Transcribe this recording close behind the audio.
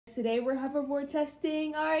Today we're hoverboard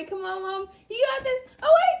testing. All right, come on, Mom. You got this.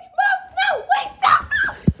 Oh, wait, Mom. No, wait, stop.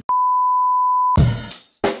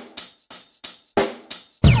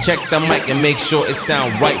 Check the mic and make sure it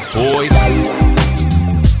sound right, boys.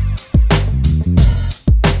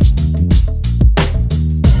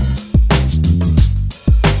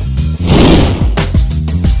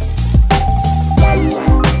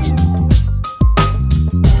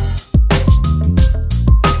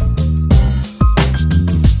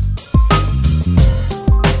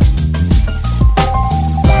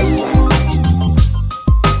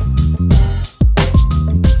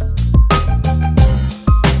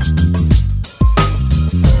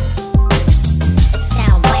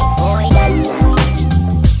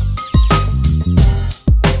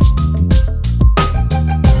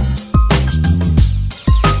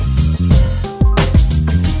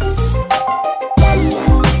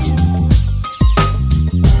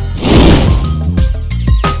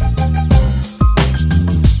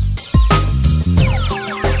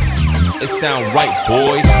 It sound right,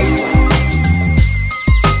 boys.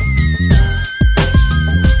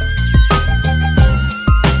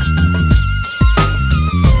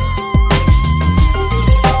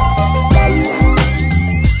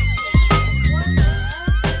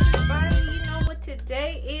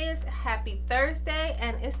 Happy Thursday,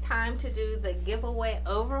 and it's time to do the giveaway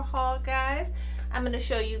overhaul, guys. I'm going to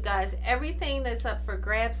show you guys everything that's up for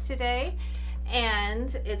grabs today,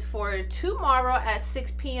 and it's for tomorrow at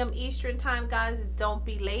 6 p.m. Eastern time, guys. Don't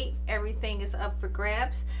be late. Everything is up for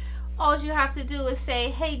grabs. All you have to do is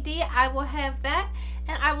say, hey D, I will have that,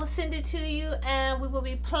 and I will send it to you, and we will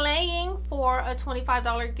be playing for a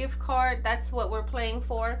 $25 gift card. That's what we're playing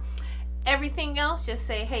for. Everything else, just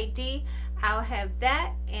say, hey D, I'll have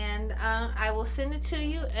that, and I will send it to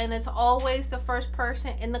you. And it's always the first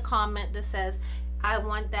person in the comment that says, I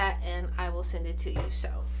want that, and I will send it to you. So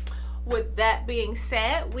with that being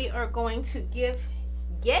said, we are going to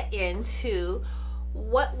get into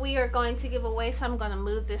what we are going to give away. So I'm going to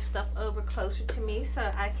move this stuff over closer to me so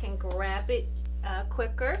I can grab it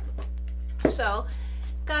quicker. So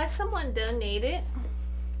guys, someone donated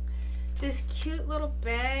this cute little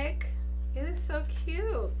bag. It is so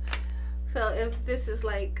cute. So if this is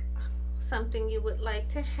like something you would like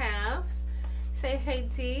to have, say, hey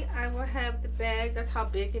D, I will have the bag. That's how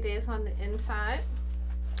big it is on the inside.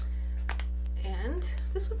 And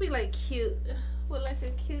this would be like cute with like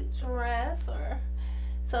a cute dress. Or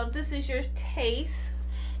so if this is your taste,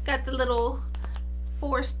 got the little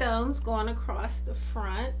 4 stones going across the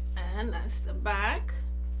front, and that's the back.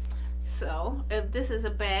 So if this is a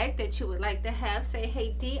bag that you would like to have, say,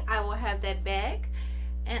 hey D, I will have that bag,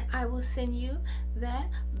 and I will send you that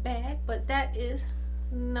bag. But that is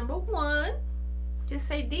number 1. Just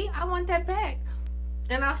say, D, I want that bag,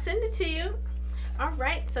 and I'll send it to you. All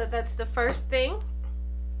right, so that's the first thing.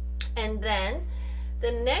 And then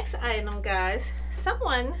the next item, guys,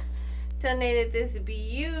 someone donated this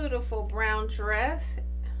beautiful brown dress.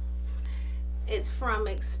 It's from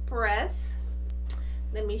Express.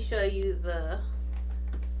 Let me show you the,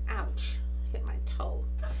 ouch, hit my toe.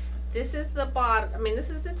 This is the bottom, this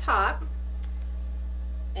is the top,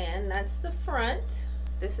 and that's the front.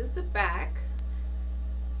 This is the back.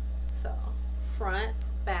 So front,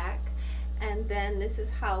 back, and then this is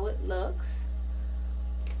how it looks.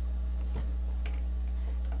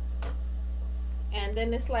 And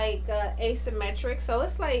then it's like asymmetric, so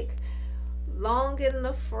it's like long in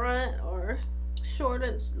the front or short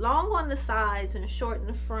and long on the sides and short in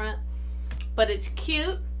the front, but it's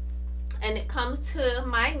cute. And it comes to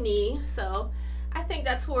my knee, so I think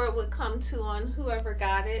that's where it would come to on whoever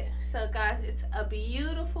got it. So guys, it's a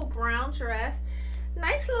beautiful brown dress.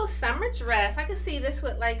 Nice little summer dress. I could see this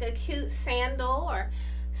with like a cute sandal or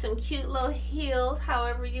some cute little heels,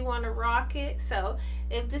 however you want to rock it. So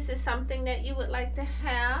if this is something that you would like to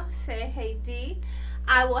have, say, hey D,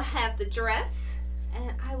 I will have the dress,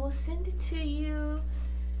 and I will send it to you.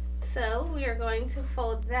 So we are going to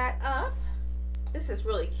fold that up. This is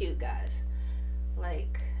really cute, guys,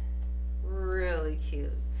 like really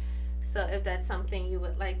cute. So if that's something you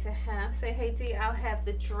would like to have, say, hey D, I'll have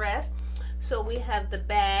the dress. So we have the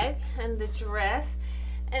bag and the dress.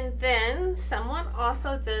 And then someone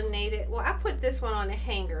also donated, well, I put this one on a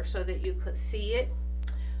hanger so that you could see it,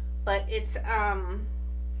 but it's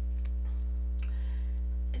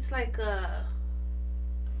like a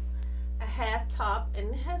half top, and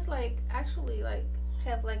it has like actually like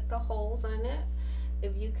have like the holes in it,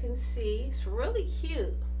 if you can see. It's really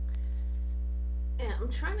cute, and I'm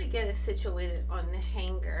trying to get it situated on the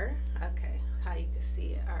hanger. Okay, how you can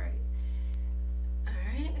see it. All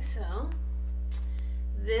right, so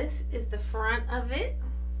this is the front of it.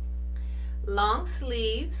 long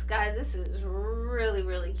sleeves. Guys, this is really,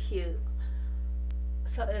 really cute.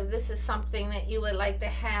 So if this is something that you would like to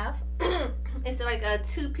have, it's like a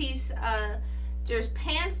two-piece, there's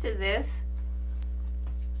pants to this.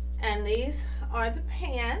 And these are the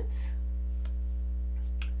pants.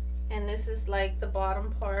 And this is like the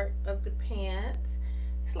bottom part of the pants.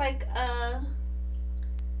 It's like a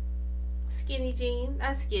skinny jeans,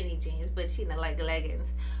 not skinny jeans, but you know, like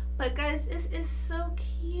leggings. But guys, this is so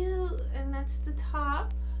cute. And that's the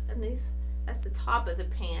top. And that's the top of the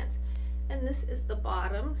pants. And this is the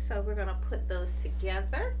bottom. So we're gonna put those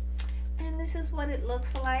together. And this is what it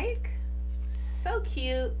looks like. So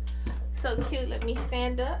cute. So cute. Let me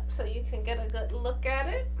stand up so you can get a good look at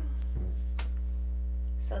it.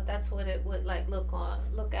 So that's what it would like look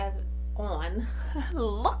like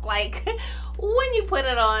when you put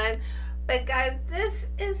it on. But guys, this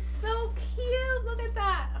is so cute. Look at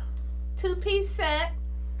that. Two-piece set.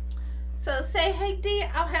 So say, hey D,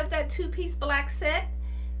 I'll have that two-piece black set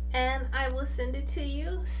and I will send it to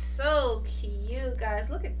you. So cute, guys.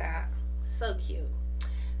 Look at that. So cute.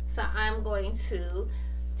 So I'm going to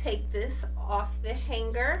take this off the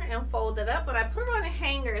hanger and fold it up, but I put it on a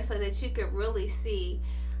hanger so that you could really see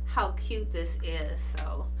how cute this is.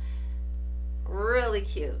 So really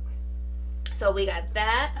cute. So we got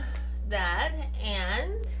that,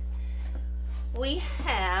 and we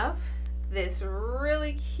have this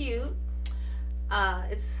really cute,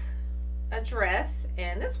 it's a dress,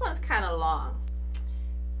 and this one's kind of long.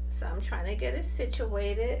 So I'm trying to get it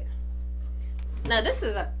situated. Now this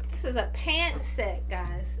is a pant set,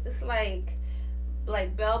 guys. It's like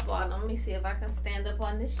bell bottom. Let me see if I can stand up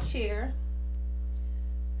on this chair.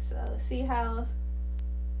 So see how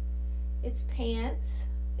it's pants.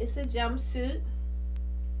 It's a jumpsuit.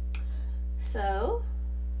 So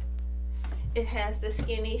it has the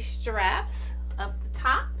skinny straps up the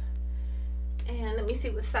top. And let me see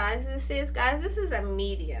what size this is. Guys, this is a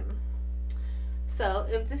medium. So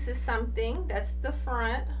if this is something, that's the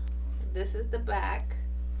front. This is the back.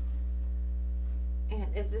 And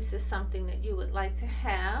if this is something that you would like to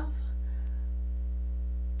have,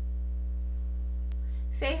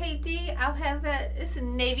 say, hey D, I'll have that. It's a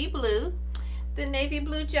navy blue. The navy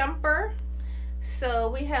blue jumper. So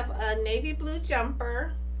we have a navy blue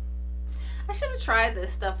jumper. I should have tried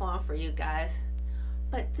this stuff on for you guys.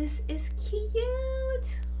 But this is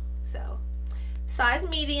cute. So, size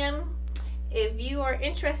medium. If you are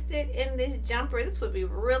interested in this jumper, this would be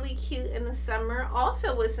really cute in the summer.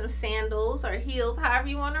 Also with some sandals or heels, however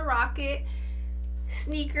you want to rock it.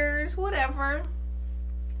 Sneakers, whatever.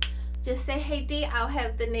 Just say, hey D, I'll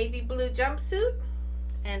have the navy blue jumpsuit.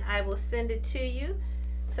 And I will send it to you.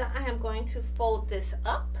 So I am going to fold this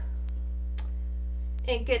up.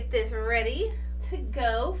 And get this ready to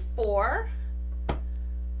go for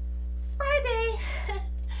Friday.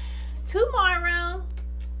 Tomorrow.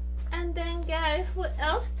 And then guys, what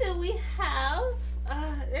else do we have?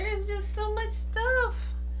 There's just so much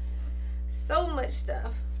stuff. So much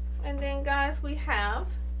stuff. And then guys, we have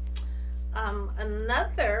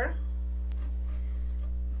another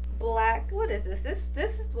black, what is this?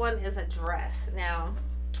 This one is a dress. Now,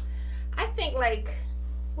 I think like,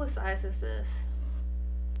 what size is this?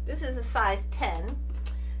 This is a size 10.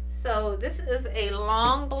 So this is a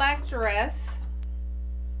long black dress.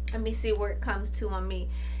 Let me see where it comes to on me.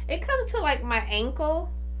 It comes to like my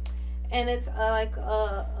ankle, and it's like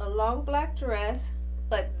a long black dress.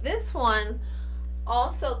 But this one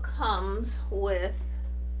also comes with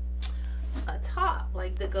a top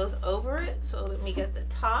like that goes over it. So let me get the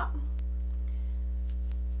top.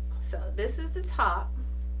 So this is the top.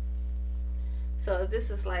 So if this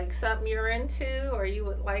is like something you're into or you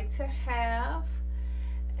would like to have,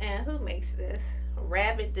 and who makes this?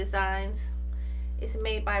 Rabbit Designs. It's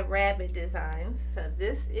made by Rabbit Designs. So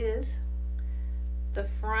this is the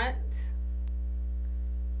front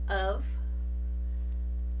of,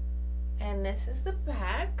 and this is the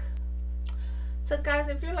back. So guys,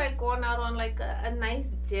 if you're like going out on like a nice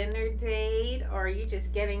dinner date, or you're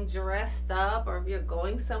just getting dressed up, or if you're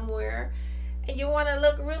going somewhere and you want to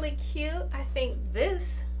look really cute, I think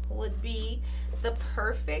this would be the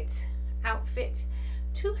perfect outfit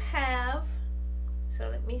to have. So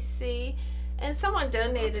let me see. And someone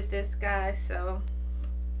donated this, guys, so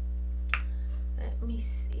let me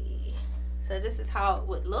see. So this is how it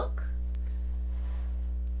would look.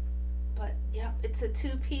 But yep, it's a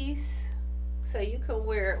two-piece. So you can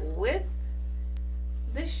wear it with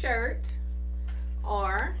the shirt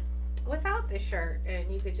or without the shirt,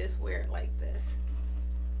 and you could just wear it like this.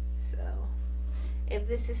 So if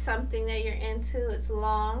this is something that you're into, it's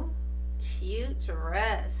long, cute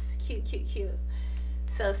dress. Cute, cute, cute.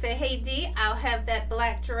 So say, hey D, I'll have that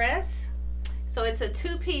black dress. So it's a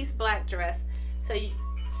 2-piece black dress. So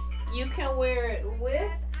you can wear it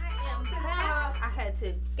with. I am back. I had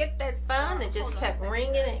to get that phone. It just kept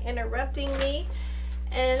ringing and interrupting me.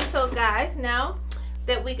 And so guys, now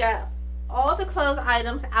that we got all the clothes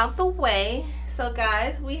items out the way, so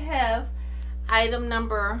guys, we have item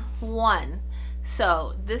number 1.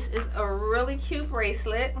 So this is a really cute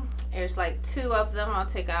bracelet. There's like 2 of them. I'll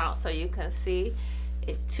take it out so you can see.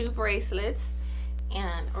 It's 2 bracelets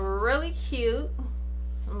and really cute.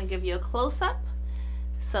 Let me give you a close-up.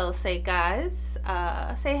 So say guys,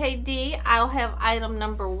 say hey D, I'll have item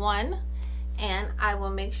number 1 and I will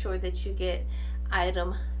make sure that you get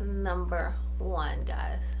item number 1,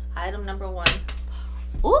 guys. Item number 1.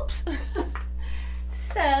 Oops.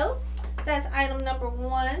 So that's item number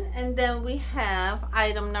 1, and then we have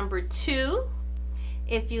item number 2.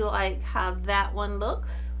 If you like how that one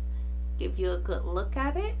looks, give you a good look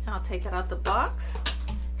at it. I'll take it out the box.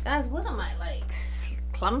 Guys, what am I, like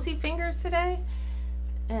clumsy fingers today?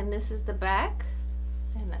 And this is the back,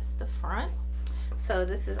 and that's the front. So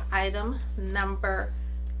this is item number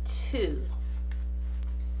 2.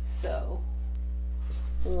 So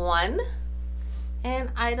 1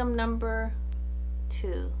 and item number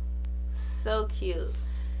 2. So cute.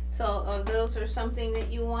 So if those are something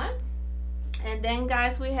that you want. And then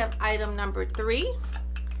guys, we have item number 3.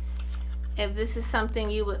 If this is something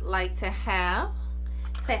you would like to have,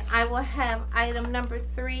 say I will have item number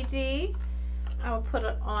 3D. I will put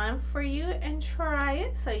it on for you and try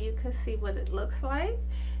it so you can see what it looks like.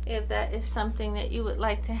 If that is something that you would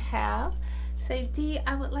like to have, say D,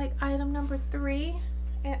 I would like item number 3,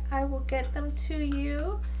 and I will get them to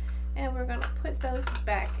you. And we're gonna put those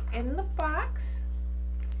back in the box.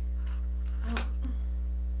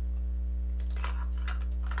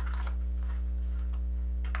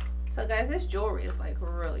 So guys, this jewelry is like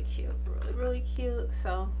really cute, really cute.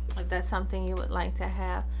 So if that's something you would like to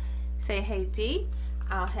have, say hey D,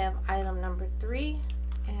 I'll have item number 3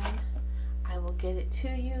 and I will get it to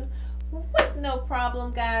you with no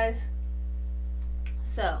problem, guys.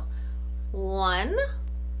 So 1,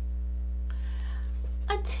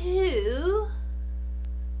 a 2,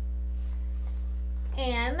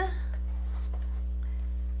 and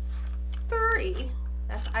 3.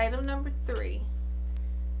 That's item number 3.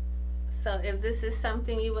 So if this is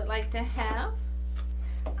something you would like to have,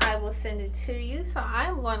 I will send it to you. So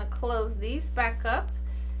I'm going to close these back up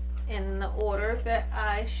in the order that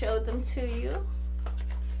I showed them to you.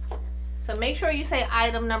 So make sure you say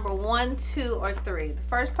item number 1, 2, or 3. The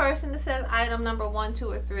first person that says item number 1,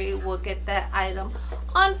 2, or 3 will get that item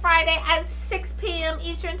on Friday at 6 p.m.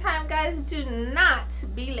 Eastern Time, guys. Do not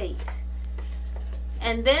be late.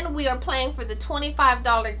 And then we are playing for the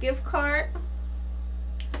 $25 gift card.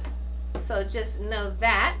 So just know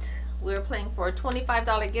that we're playing for a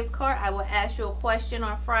 $25 gift card. I will ask you a question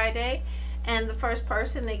on Friday, and the first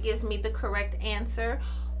person that gives me the correct answer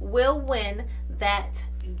will win that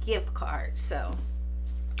gift card. So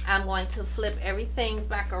I'm going to flip everything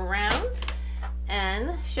back around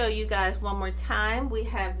and show you guys one more time. We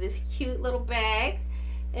have this cute little bag.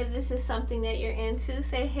 If this is something that you're into,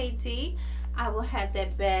 say hey D, I will have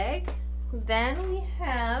that bag. Then we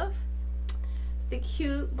have the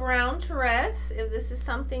cute brown dress. If this is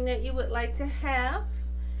something that you would like to have,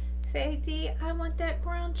 say D, I want that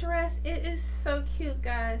brown dress. It is so cute,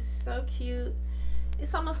 guys, so cute.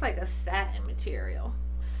 It's almost like a satin material,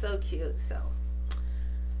 so cute. So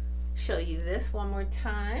show you this one more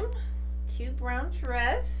time. Cute brown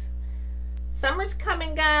dress. Summer's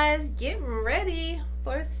coming, guys. Getting ready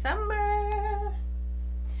for summer.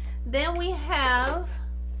 Then we have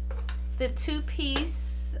the 2-piece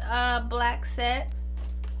black set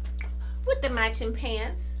with the matching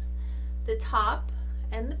pants, the top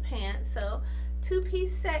and the pants. So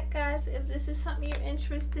 2-piece set, guys. If this is something you're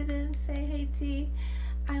interested in, say hey D,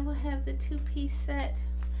 I will have the 2-piece set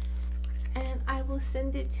and I will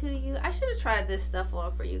send it to you. I should have tried this stuff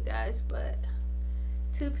on for you guys, but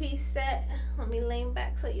 2-piece set. Let me lean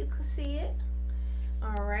back so you can see it.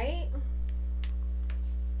 All right,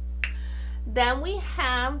 then we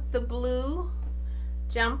have the blue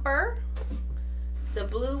jumper, the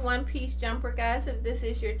blue 1-piece jumper, guys. If this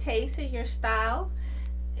is your taste and your style,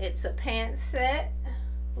 it's a pants set,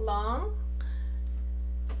 long,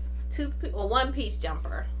 1-piece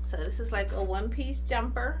jumper. So this is like a 1-piece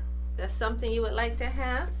jumper. That's something you would like to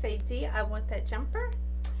have, say D, I want that jumper.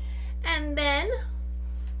 And then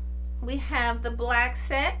we have the black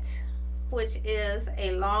set, which is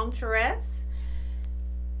a long dress.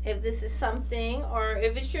 if this is something, or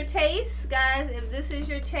if it's your taste, guys. If this is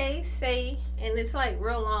your taste, say, and it's like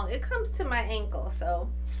real long. It comes to my ankle, so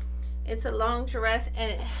it's a long dress, and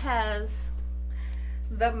it has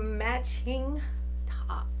the matching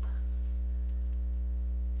top.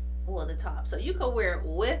 Well, the top. So you could wear it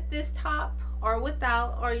with this top or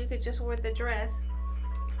without, or you could just wear the dress.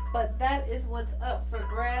 But that is what's up for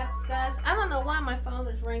grabs, guys. I don't know why my phone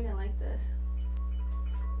is ringing like this.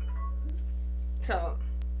 So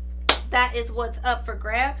that is what's up for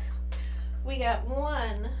grabs. We got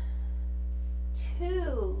 1,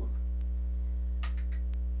 2,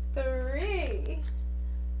 3,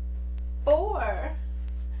 4,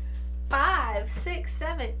 5, 6,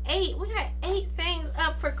 7, 8. We got 8 things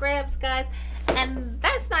up for grabs, guys. And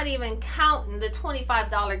that's not even counting the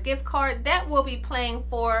 $25 gift card that we'll be playing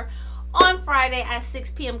for on Friday at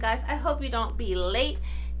 6 p.m. guys. I hope you don't be late.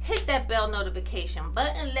 Hit that bell notification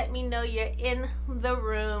button. Let me know you're in the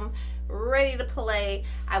room, ready to play.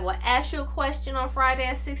 I will ask you a question on Friday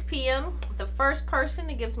at 6 p.m. The first person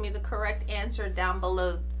that gives me the correct answer down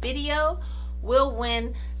below the video will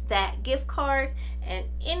win that gift card. And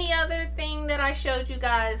any other thing that I showed you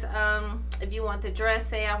guys, if you want the dress,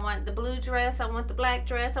 say I want the blue dress, I want the black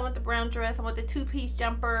dress, I want the brown dress, I want the 2-piece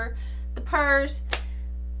jumper, the purse,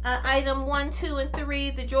 item 1, 2, and 3.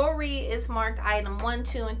 The jewelry is marked item 1,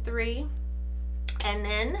 2, and 3, and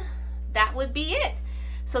then that would be it.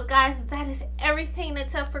 So guys, that is everything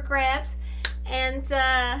that's up for grabs, and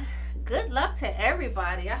good luck to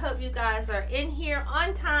everybody. I hope you guys are in here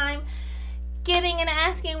on time, getting and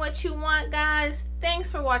asking what you want, guys.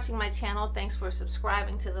 Thanks for watching my channel. Thanks for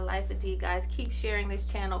subscribing to The Life of D, guys. Keep sharing this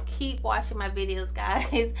channel. Keep watching my videos,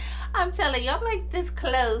 guys. I'm telling you, I'm like this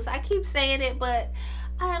close. I keep saying it, but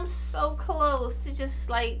I am so close to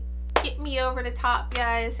just like get me over the top,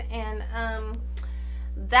 guys. And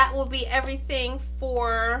that will be everything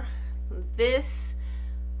for this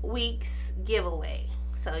week's giveaway.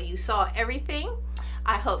 So you saw everything.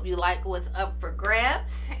 I hope you like what's up for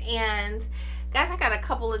grabs. And guys, I got a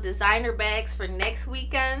couple of designer bags for next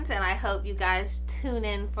weekend, and I hope you guys tune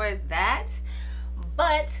in for that.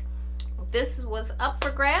 But this was up for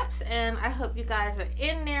grabs, and I hope you guys are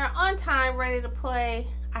in there on time, ready to play.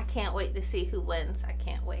 I can't wait to see who wins. I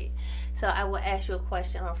can't wait. So I will ask you a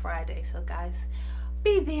question on Friday. So guys,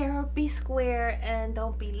 be there, be square, and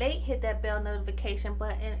don't be late. Hit that bell notification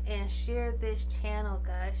button and share this channel,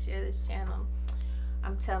 guys. Share this channel.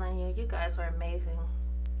 I'm telling you, you guys are amazing.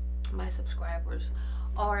 My subscribers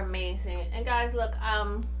are amazing. And guys, look,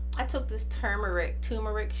 I took this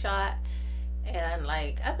turmeric shot, and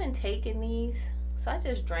like I've been taking these, so I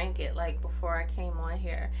just drank it like before I came on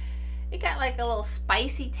here. It got like a little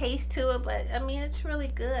spicy taste to it, but I mean, it's really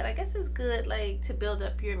good. I guess it's good like to build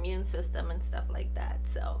up your immune system and stuff like that.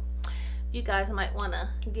 So you guys might want to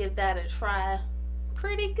give that a try.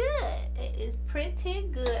 Pretty good. It is pretty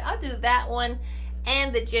good. I'll do that one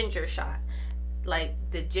and the ginger shot, like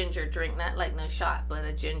the ginger drink, not like no shot, but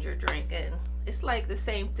a ginger drink. And it's like the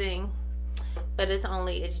same thing, but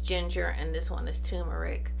it's ginger, and this one is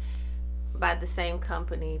turmeric by the same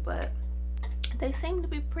company, but they seem to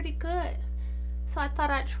be pretty good. So I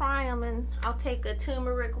thought I'd try them, and I'll take a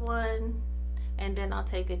turmeric one, and then I'll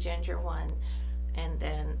take a ginger one, and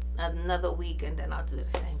then another week, and then I'll do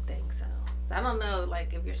the same thing. So I don't know,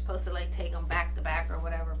 like if you're supposed to like take them back to back or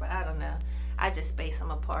whatever, but I don't know. I just space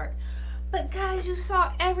them apart. But guys, you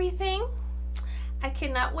saw everything. I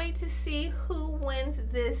cannot wait to see who wins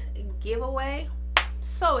this giveaway.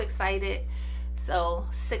 So excited. So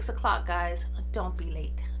 6 o'clock, guys, don't be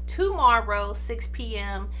late. Tomorrow, 6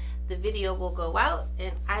 p.m., the video will go out,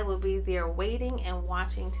 and I will be there waiting and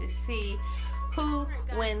watching to see who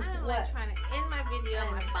wins what. I'm trying to end my video,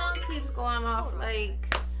 and my phone keeps going off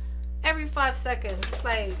like every 5 seconds. It's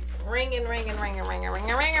like ringing, ringing, ringing, ringing,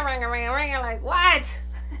 ringing, ringing, ringing, ringing, ringing. Like what?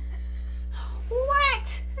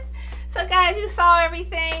 What? So guys, you saw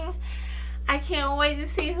everything. I can't wait to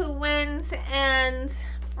see who wins. And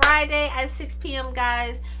Friday at 6 p.m.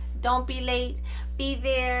 guys, don't be late. Be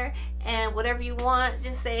there, and whatever you want,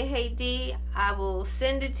 just say, hey D, I will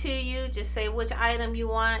send it to you. Just say which item you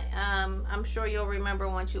want. I'm sure you'll remember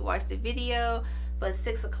once you watch the video. But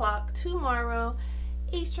 6 o'clock tomorrow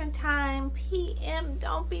Eastern time PM.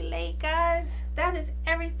 Don't be late, guys. That is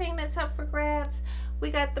everything that's up for grabs.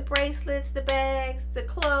 We got the bracelets, the bags, the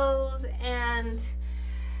clothes, and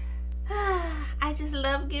I just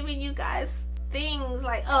love giving you guys things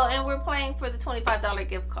like, oh, and we're playing for the $25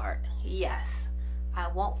 gift card. Yes, I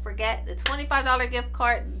won't forget the $25 gift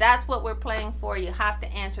card. That's what we're playing for. You have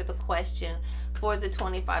to answer the question for the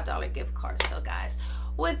 $25 gift card. So guys,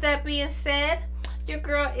 with that being said, Your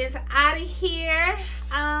girl is out of here.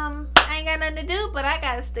 I ain't got nothing to do, but I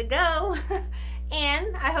got to go.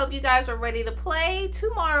 And I hope you guys are ready to play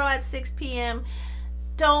tomorrow at 6 p.m.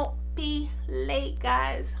 Don't be late,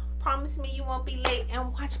 guys. Promise me you won't be late,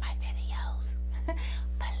 and watch my videos.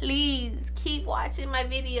 Please keep watching my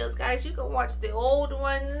videos, guys. You can watch the old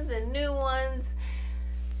ones, the new ones,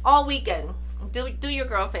 all weekend. Do your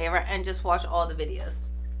girl a favor and just watch all the videos.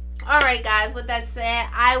 Alright guys, with that said,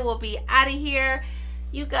 I will be out of here.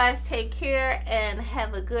 You guys take care and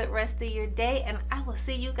have a good rest of your day, and I will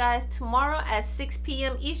see you guys tomorrow at 6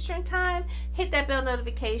 p.m. Eastern time. Hit that bell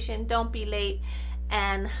notification, don't be late,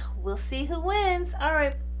 and we'll see who wins.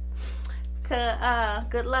 Alright,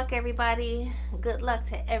 good luck everybody. Good luck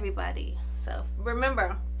to everybody. So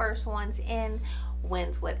remember, first one's in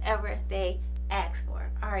wins whatever they ask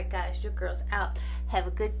for. Alright guys, your girl's out. Have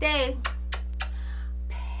a good day.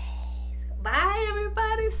 Peace. Bye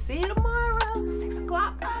everybody. See you tomorrow, 6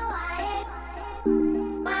 o'clock.